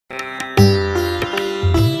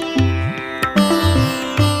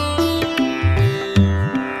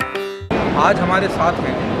आज हमारे साथ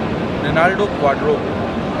हैं रेनाल्डो क्वाड्रो,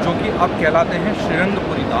 जो कि अब कहलाते हैं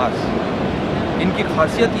श्रीरंगपुरी दास। इनकी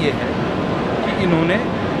खासियत ये है कि इन्होंने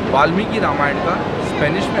वाल्मीकि रामायण का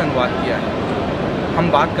स्पेनिश में अनुवाद किया है। हम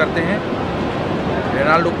बात करते हैं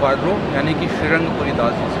रेनाल्डो क्वाड्रो यानी कि श्रीरंगपुरी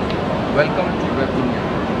दास जी से। Welcome to Webdunia.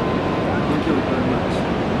 Thank you very much.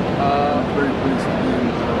 Very pleased to be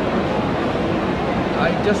here.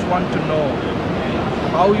 I just want to know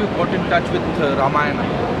how you got in touch with Ramayana.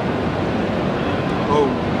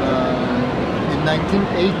 In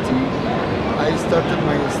 1980, I started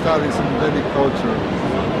my studies in Vedic culture,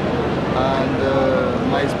 and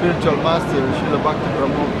my spiritual master, Srila Bhakti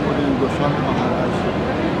Pramod Puri Goswami Maharaj,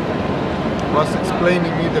 was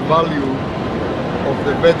explaining me the value of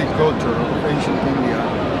the Vedic culture of ancient India.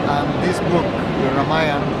 And this book, the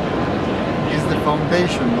Ramayana, is the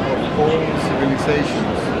foundation of all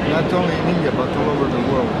civilizations, not only in India but all over the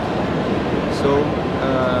world. So,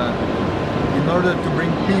 in order to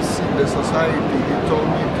bring peace in the society, he told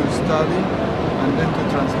me to study and then to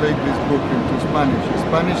translate this book into Spanish.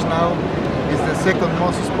 Spanish now is the second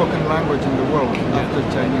most spoken language in the world after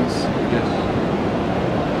Chinese. Yes.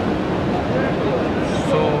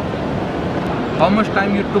 So, how much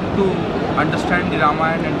time you took to understand the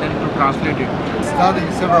Ramayana and then to translate it?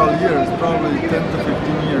 Studying several years, probably 10 to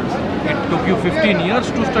 15 years. It took you 15 years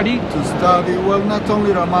to study? To study, well, not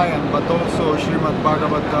only Ramayana, but also Srimad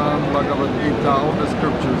Bhagavatam, Bhagavad Gita, all the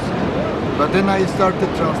scriptures. But then I started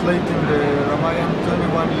translating the Ramayana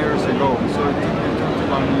 21 years ago, so it took me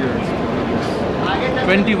 21 years to do this.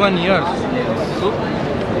 21 years? तो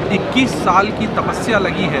 21 साल की तपस्या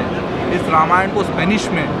लगी है इस रामायण को Spanish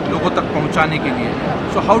में लोगों तक पहुंचाने के लिए.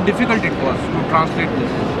 So how difficult it was to translate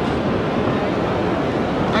this?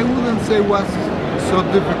 I wouldn't say it was so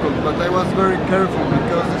difficult, but I was very careful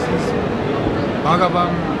because this is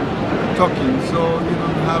Bhagavan talking, so you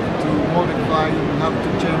don't have to modify, you don't have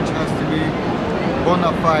to change, it has to be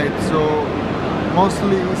bona fide. So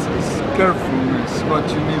mostly it's carefulness what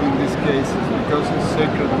you need in these cases because it's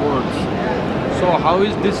sacred words. So how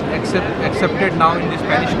is this accepted now in the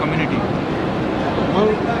Spanish community?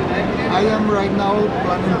 Well, I am right now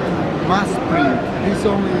planning to mass print. This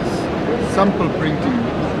only is sample printing.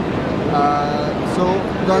 So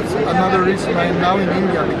that's another reason I am now in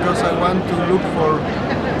India, because I want to look for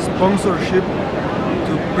sponsorship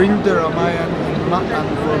to print the Ramayana and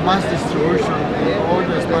for mass distribution in all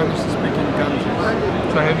the Spanish-speaking countries.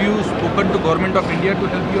 So have you spoken to government of India to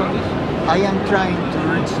help you on this? I am trying to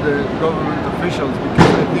reach the government officials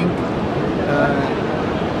because I think,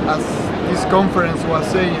 as this conference was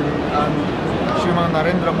saying and Shriman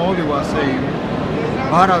Narendra Modi was saying,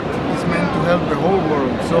 Bharat is meant to help the whole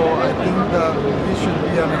world. So I think that this should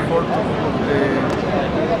be an effort of the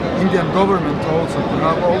Indian government also to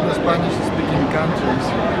have all the Spanish-speaking countries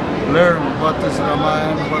learn what is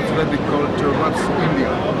Ramayana, what's Vedic culture, what's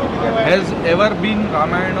India. Has ever been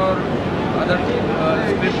Ramayana or other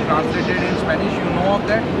script translated in Spanish? You know of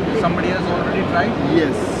that? Somebody has already tried?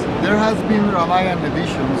 Yes, there has been Ramayana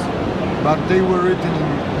editions, but they were written in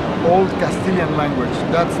old Castilian language.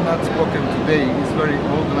 That's not spoken today. It's very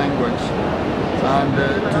old language, and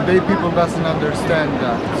today people doesn't understand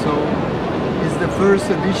that. So it's the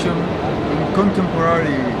first edition in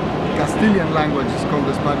contemporary Castilian language. It's called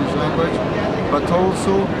the Spanish language, but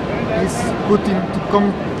also is put into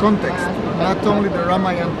context. Not only the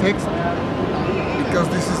Ramayana text, because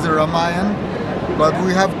this is the Ramayana, but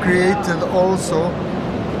we have created also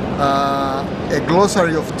a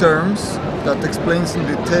glossary of terms that explains in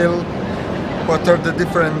detail what are the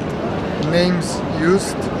different names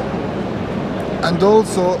used, and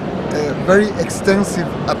also a very extensive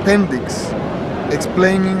appendix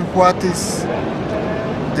explaining what is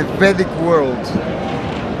the Vedic world,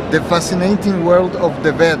 the fascinating world of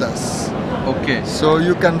the Vedas. Okay. So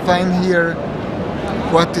you can find here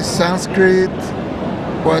what is Sanskrit,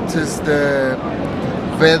 what is the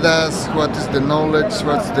Vedas, what is the knowledge,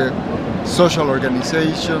 what's the social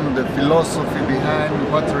organization, the philosophy behind,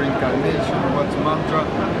 what's reincarnation, what's mantra.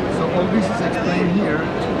 So all this is explained here,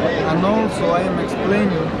 and also I am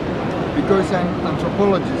explaining, because I'm an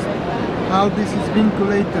anthropologist, how this is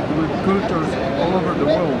vinculated with cultures all over the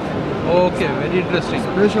world. Okay, very interesting.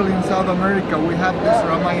 Especially in South America, we have this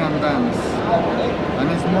Ramayana dance,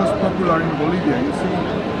 and it's most popular in Bolivia. You see,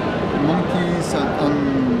 monkeys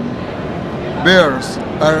and bears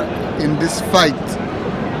are in this fight,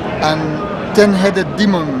 and 10-headed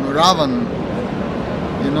demon Ravan,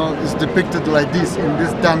 you know, is depicted like this in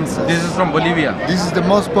these dances. This is from Bolivia. This is the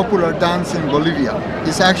most popular dance in Bolivia.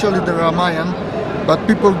 It's actually the Ramayana, but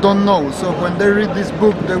people don't know. So when they read this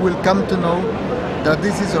book, they will come to know that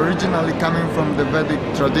this is originally coming from the Vedic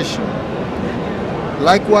tradition.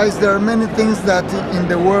 Likewise, there are many things that in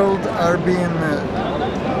the world are being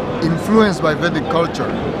influenced by Vedic culture.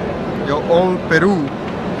 All Peru,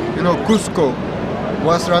 Cusco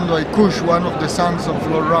was run by Kush, one of the sons of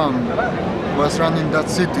Lord Ram, was running that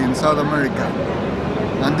city in South America.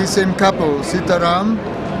 And this same couple, Sita Ram,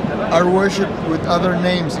 are worshipped with other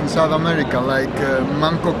names in South America, like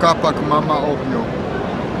Manco Capac, Mama Obyo.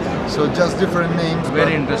 So just different names.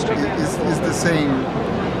 Very interesting. It's the same.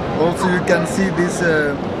 Also, you can see these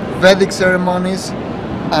Vedic ceremonies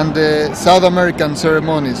and the South American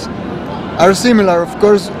ceremonies are similar. Of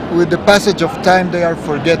course, with the passage of time, they are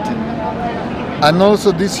forgetting. And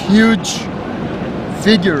also these huge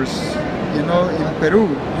figures, in Peru.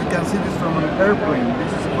 You can see this from an airplane.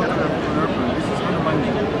 This is a photograph of an airplane. This is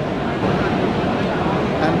Hanumanji.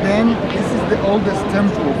 And then this is the oldest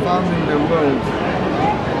temple found in the world.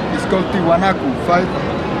 It's called Tiwanaku,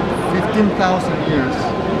 15,000 years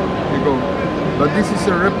ago. But this is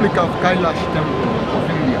a replica of Kailash temple of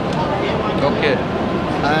India. Okay.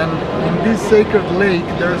 And in this sacred lake,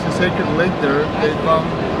 there is a sacred lake there, they found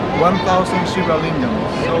 1,000 Shiva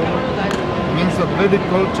lingams. So it means that Vedic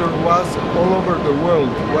culture was all over the world.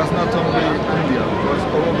 It was not only India, it was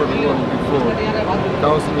all over the world before,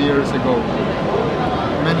 1,000 years ago.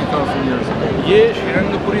 Many thousand years ago. ये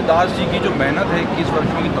श्रीरंगपुरी दास जी की जो मेहनत है, 21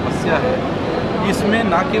 वर्षों की तपस्या है, इसमें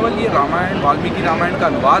न केवल ये रामायण, वाल्मीकि रामायण का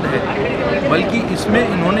अनुवाद है, बल्कि इसमें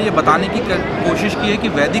इन्होंने ये बताने की कोशिश की है कि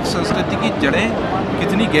वैदिक संस्कृति की जड़ें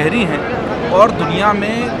कितनी गहरी हैं और दुनिया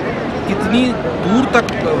में कितनी दूर तक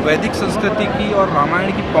वैदिक संस्कृति की और रामायण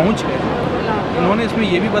की पहुंच है। इन्होंने इसमें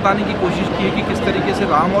ये भी बताने की कोशिश की है कि किस तरीके से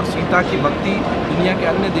राम और सीता की भक्ति दुनिया के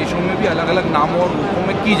अन्य देशों में भी अलग अलग नामों और रूपों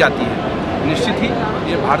में की जाती है। निश्चित ही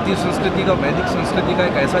ये भारतीय संस्कृति का, वैदिक संस्कृति का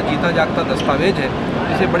एक ऐसा जीता जागता दस्तावेज है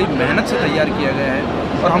जिसे बड़ी मेहनत से तैयार किया गया है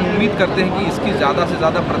और हम उम्मीद करते हैं कि इसकी ज़्यादा से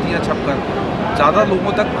ज़्यादा प्रतियां छपकर ज़्यादा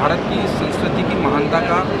लोगों तक भारत की संस्कृति की महानता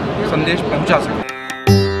का संदेश पहुंचा सकें।